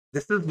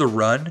This is the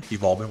run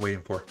you've all been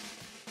waiting for.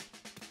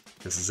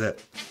 This is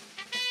it.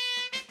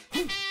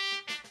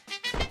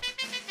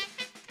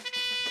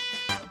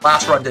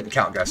 Last run didn't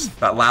count, guys.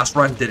 That last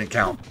run didn't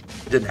count.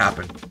 It didn't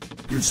happen.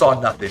 You saw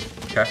nothing,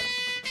 okay?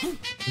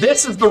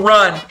 This is the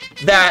run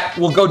that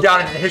will go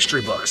down in the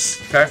history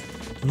books, okay?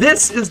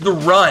 This is the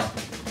run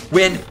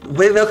when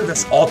we look at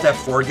this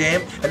ALTF4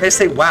 game and they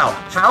say, wow,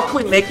 how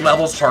can we make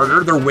levels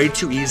harder? They're way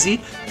too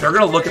easy. They're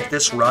gonna look at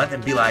this run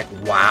and be like,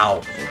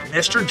 wow,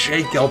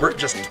 MrJGilbert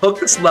just took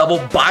this level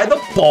by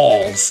the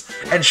balls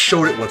and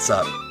showed it what's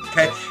up,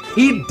 okay?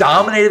 He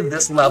dominated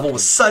this level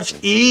with such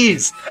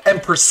ease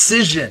and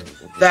precision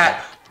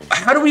that,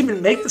 how do we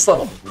even make this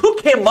level? Who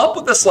came up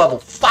with this level?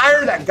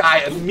 Fire that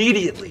guy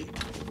immediately.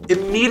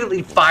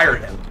 Immediately fire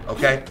him,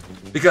 okay?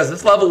 Because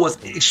this level was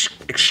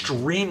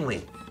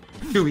extremely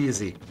too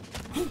easy.